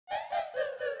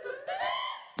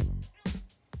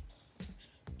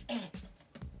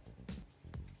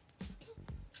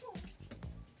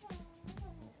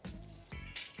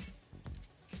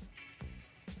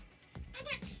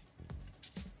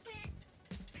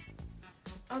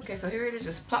Okay, so here it is,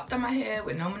 just plopped on my head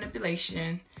with no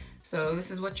manipulation. So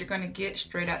this is what you're gonna get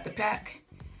straight out the pack.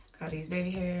 Got these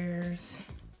baby hairs.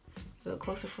 A little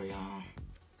closer for y'all.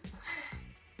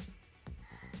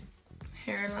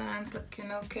 Hairline's looking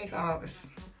okay. Got all this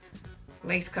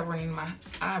lace covering my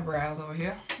eyebrows over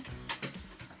here.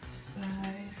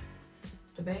 Side,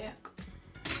 the back.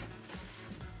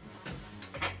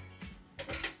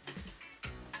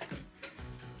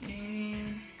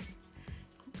 And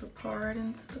the part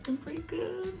and it's looking pretty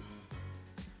good.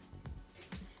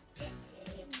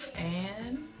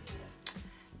 And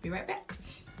be right back.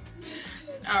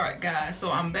 All right, guys,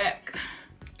 so I'm back.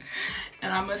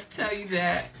 And I must tell you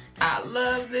that I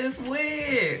love this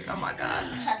wig. Oh my God.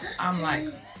 I'm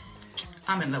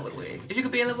in love with a wig. If you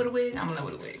could be in love with a wig, I'm in love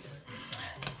with a wig.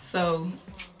 So,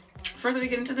 first let me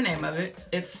get into the name of it.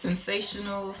 It's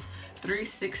Sensational's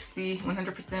 360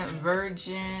 100%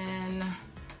 virgin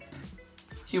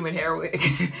human hair wig.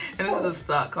 And this is a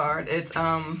stock card. It's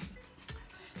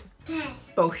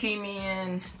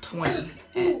Bohemian 20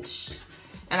 inch.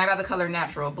 And I got the color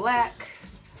natural black.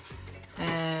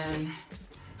 And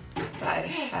I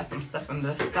have some stuff in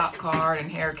the stock card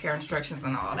and hair care instructions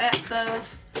and all that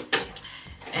stuff.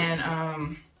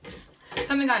 And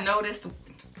something I noticed,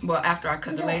 well, after I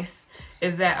cut the lace,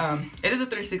 is that it is a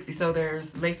 360, so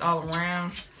there's lace all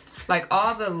around. Like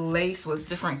all the lace was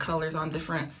different colors on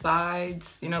different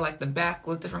sides. You know, like the back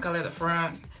was different color, the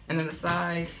front, and then the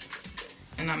sides.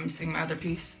 And I'm missing my other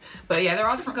piece. But yeah, they're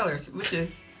all different colors, which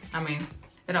is, I mean,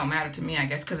 it don't matter to me, I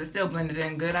guess, because it still blended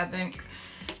in good, I think.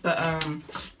 But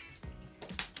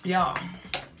y'all,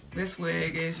 this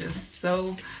wig is just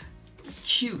so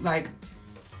cute. Like,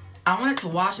 I wanted to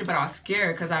wash it, but I was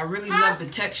scared because I really love the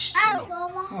texture.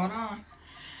 Hold on.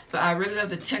 But I really love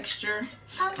the texture,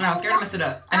 and I was scared to mess it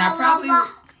up. And I probably,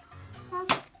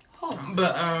 hold on.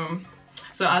 But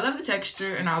so I love the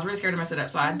texture, and I was really scared to mess it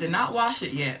up. So I did not wash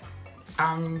it yet.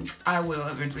 I will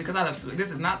eventually, because I love this wig.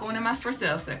 This is not going in my for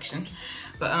sale section.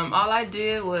 But all I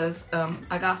did was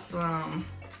I got some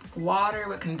water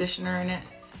with conditioner in it.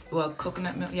 Well,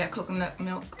 coconut milk. Yeah, coconut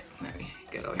milk. Let me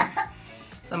get over here.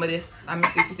 Some of this, I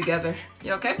mixed these two together.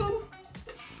 You okay, boo?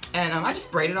 And I just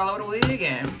sprayed it all over the wig,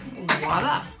 and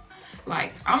voila.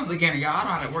 Like, I'm a beginner, y'all. I don't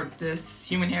know how to work this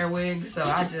human hair wig, so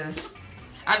I just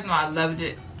know I loved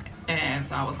it, and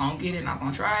so I was gonna get it and I was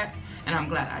gonna try it, and I'm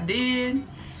glad I did.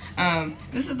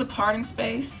 This is the parting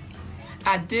space.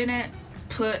 I didn't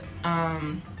put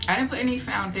any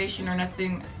foundation or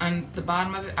nothing on the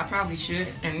bottom of it. I probably should,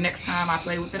 and next time I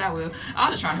play with it, I will.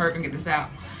 I'll just try and hurry and get this out.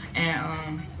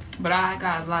 And but I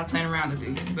got a lot of playing around to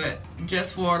do. But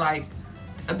just for like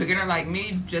a beginner like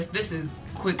me, just this is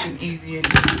quick and easy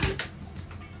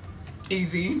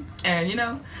and you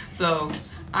know, so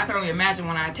I can only imagine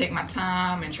when I take my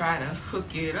time and try to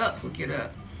hook it up.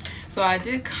 So I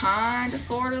did kind of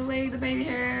sort of lay the baby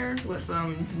hairs with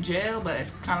some gel, but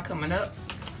it's kind of coming up.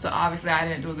 So obviously I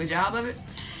didn't do a good job of it.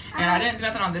 And I didn't do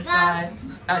nothing on this side.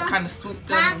 I kind of swooped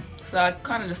them. So I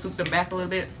kind of just swooped them back a little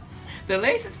bit. The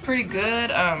lace is pretty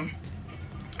good. I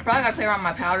probably gotta play around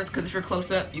with my powders, because if you're close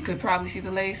up, you could probably see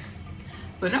the lace.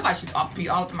 But nobody should be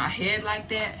all up in my head like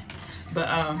that. But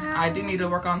I do need to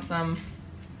work on some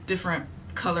different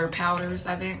color powders,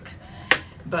 I think.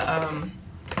 But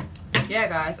yeah,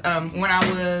 guys, when I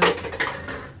was,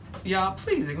 y'all,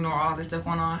 please ignore all this stuff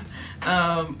going on.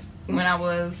 When I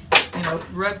was, you know,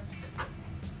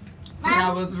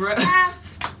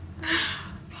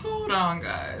 hold on,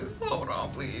 guys, hold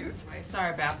on, please.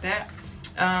 Sorry about that.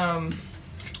 As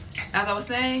I was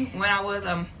saying, when I was,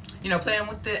 you know, playing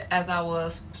with it, as I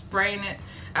was spraying it,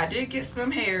 I did get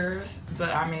some hairs, but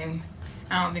I mean,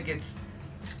 I don't think it's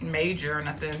major or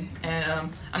nothing. And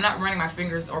I'm not running my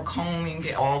fingers or combing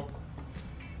it all.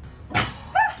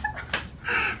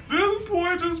 This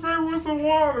boy just made with some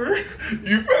water.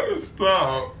 You better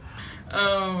stop.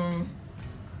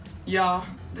 Y'all,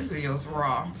 this video is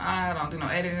raw. I don't do no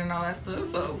editing and all that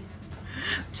stuff, so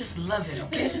just love it,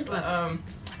 okay? Just love.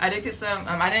 I did get some.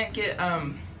 I didn't get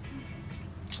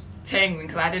tangling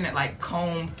because I didn't like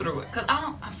comb through it. Cause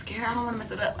I'm scared. I don't want to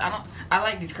mess it up. I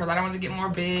like these curls. I don't want to get more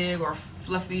big or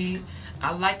fluffy.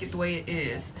 I like it the way it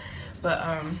is.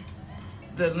 But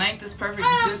the length is perfect.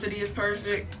 The density is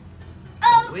perfect.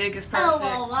 The wig is perfect.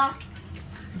 I'm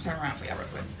turn around for y'all real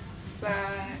quick.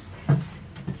 Side.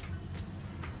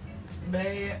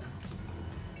 Back.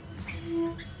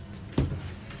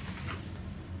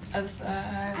 Other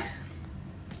side.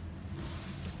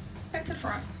 Back to the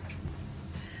front.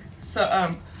 So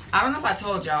I don't know if I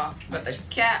told y'all, but the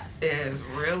cap is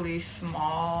really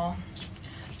small.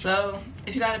 So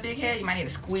if you got a big head, you might need to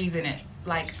squeeze in it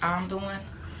like I'm doing.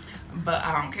 but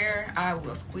I don't care. I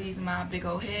will squeeze my big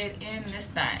old head in this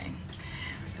thing.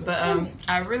 But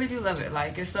I really do love it.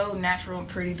 Like, it's so natural and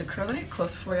pretty. The curl, let me get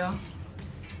closer for y'all.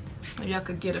 Y'all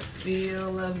could get a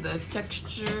feel of the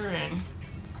texture, and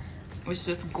it's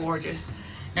just gorgeous.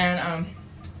 And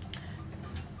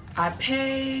I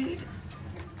paid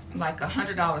like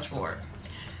 $100 for it.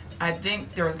 I think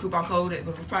there was a coupon code. It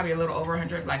was probably a little over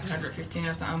 100, like 115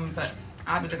 or something. But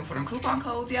I've been looking for them coupon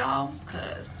codes, y'all,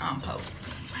 cause I'm poor.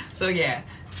 So yeah,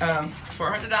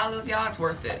 for $100, y'all, it's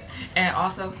worth it. And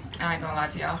also, I ain't gonna lie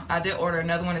to y'all, I did order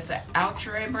another one. It's the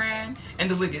Outre brand,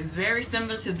 and the wig is very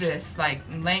similar to this, like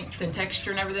length and texture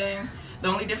and everything. The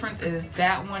only difference is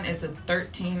that one is a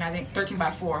 13, I think 13 by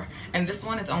 4, and this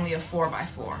one is only a 4 by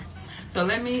 4. So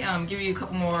let me give you a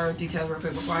couple more details real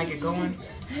quick before I get going.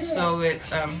 So it's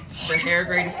the hair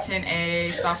grade is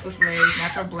 10A, soft Swiss lace,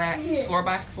 natural black, 4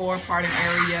 by 4 parting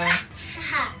area,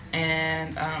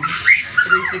 and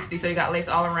 360. So you got lace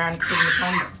all around. You can put in the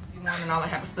pony if you want and all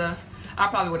that type of stuff. I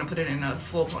probably wouldn't put it in a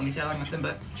full ponytail or nothing,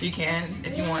 but you can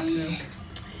if you want to.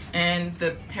 And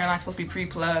the hairline's supposed to be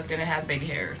pre-plugged, and it has baby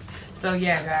hairs. So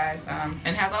yeah, guys, and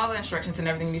it has all the instructions and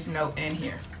everything you need to know in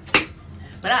here.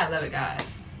 But I love it,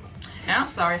 guys. And I'm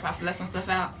sorry if I left some stuff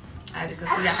out. As you can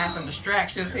see, I have some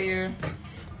distractions here,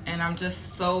 and I'm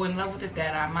just so in love with it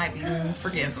that I might be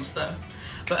forgetting some stuff.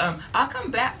 But I'll come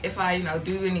back if I,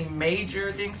 do any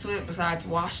major things to it besides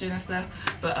washing and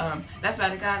stuff. But that's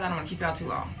about it, guys. I don't want to keep y'all too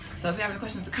long. So if you have any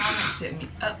questions in the comments, hit me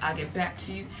up. I'll get back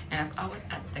to you. And as always,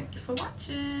 I thank you for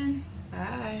watching.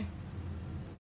 Bye.